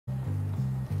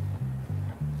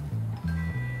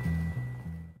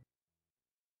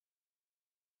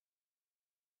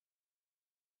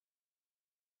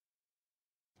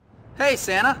Hey,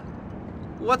 Santa.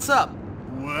 What's up?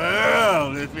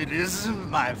 Well, if it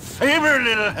isn't my favorite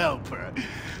little helper.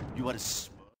 You want to...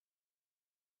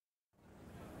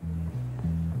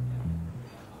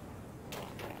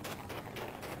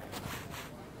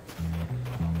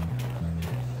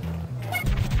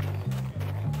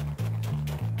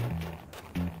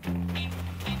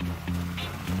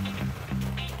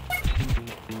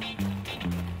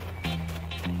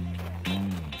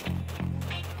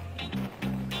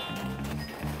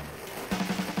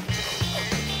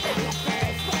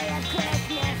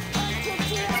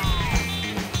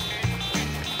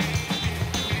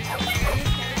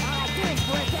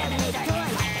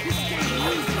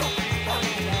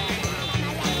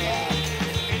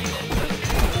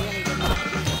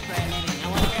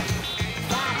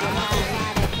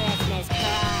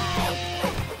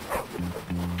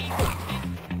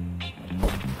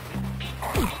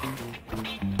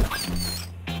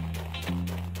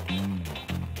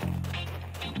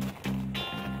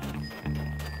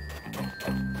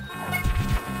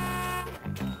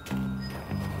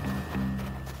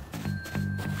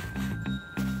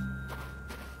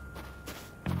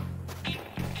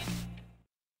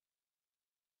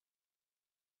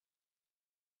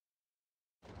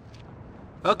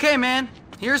 Okay, man.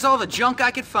 Here's all the junk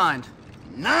I could find.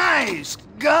 Nice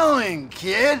going,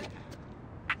 kid.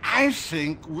 I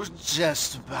think we're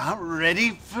just about ready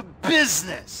for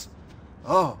business.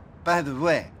 Oh, by the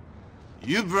way,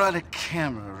 you brought a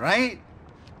camera, right?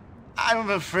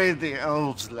 I'm afraid the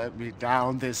elves let me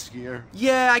down this year.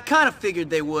 Yeah, I kind of figured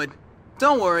they would.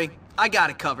 Don't worry, I got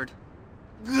it covered.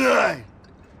 Good.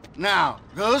 Now,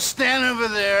 go stand over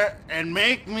there and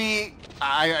make me,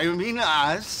 I mean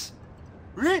us,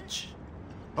 rich.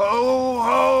 Ho,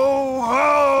 ho,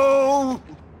 ho!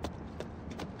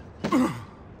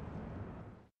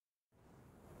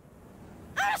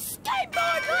 A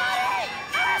skateboard, Rudy!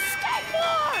 A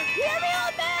skateboard! You hear me,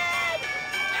 old man?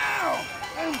 Ow!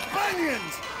 I'm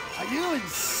bunions! Are you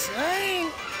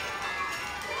insane?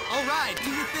 All right, do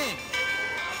your thing.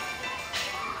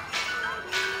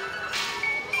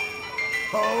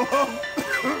 Ho, ho!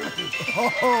 Ho,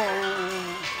 ho!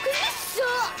 This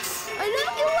sucks! I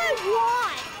never get what I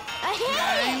want! I hate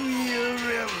it! Name you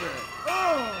river!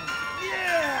 Oh,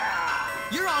 yeah!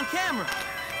 You're on camera.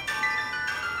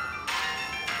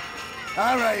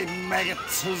 All right,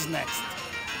 maggots, who's next?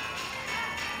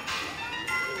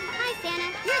 Hi, Santa.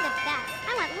 You're the best. I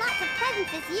want lots of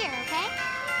presents this year, okay?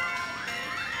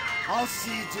 I'll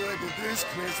see to it that this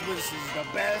Christmas is the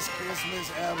best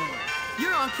Christmas ever.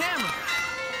 You're on camera.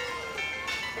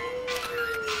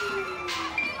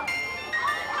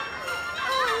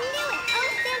 Oh, I knew it! Oh,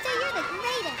 Santa, you're the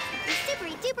greatest! You're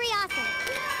super-duper awesome!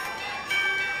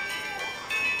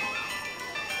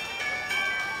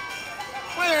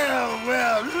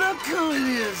 Well, look who it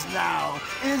is now.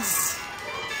 It's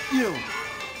you.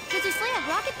 Does your sleigh have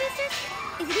rocket boosters?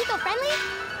 Is it eco-friendly?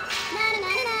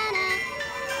 Na-na-na-na-na-na.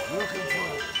 Looking for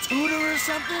a tutor or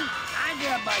something? I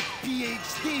got my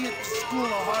PhD at the School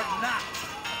of Hard Knocks.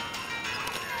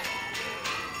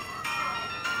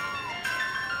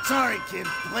 Sorry, kid.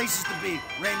 Places to be.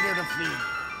 Reindeer to feed.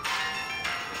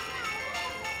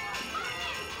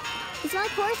 You smell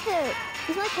like horse poop.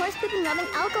 You smell like horse poop and rubbing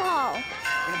alcohol.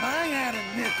 If I had a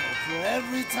nickel for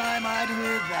every time I'd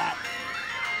heard that,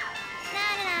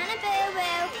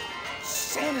 Na-na-na-na-boo-boo.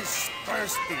 Santa's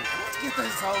thirsty. Let's get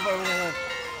this over with.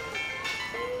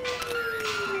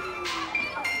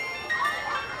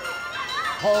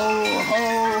 Ho, ho,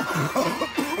 ho.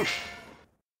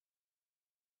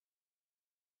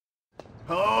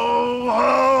 Ho,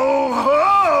 ho,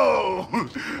 ho!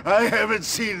 I haven't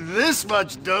seen this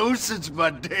much dough since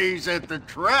my days at the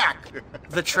track.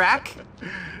 The track?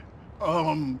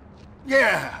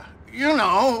 Yeah, you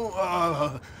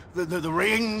know, the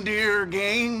reindeer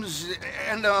games,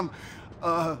 and,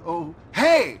 oh,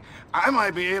 hey, I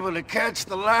might be able to catch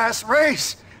the last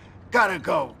race. Gotta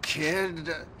go, kid.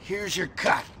 Here's your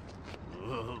cut.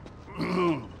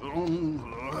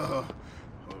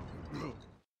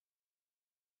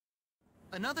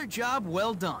 Another job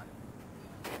well done.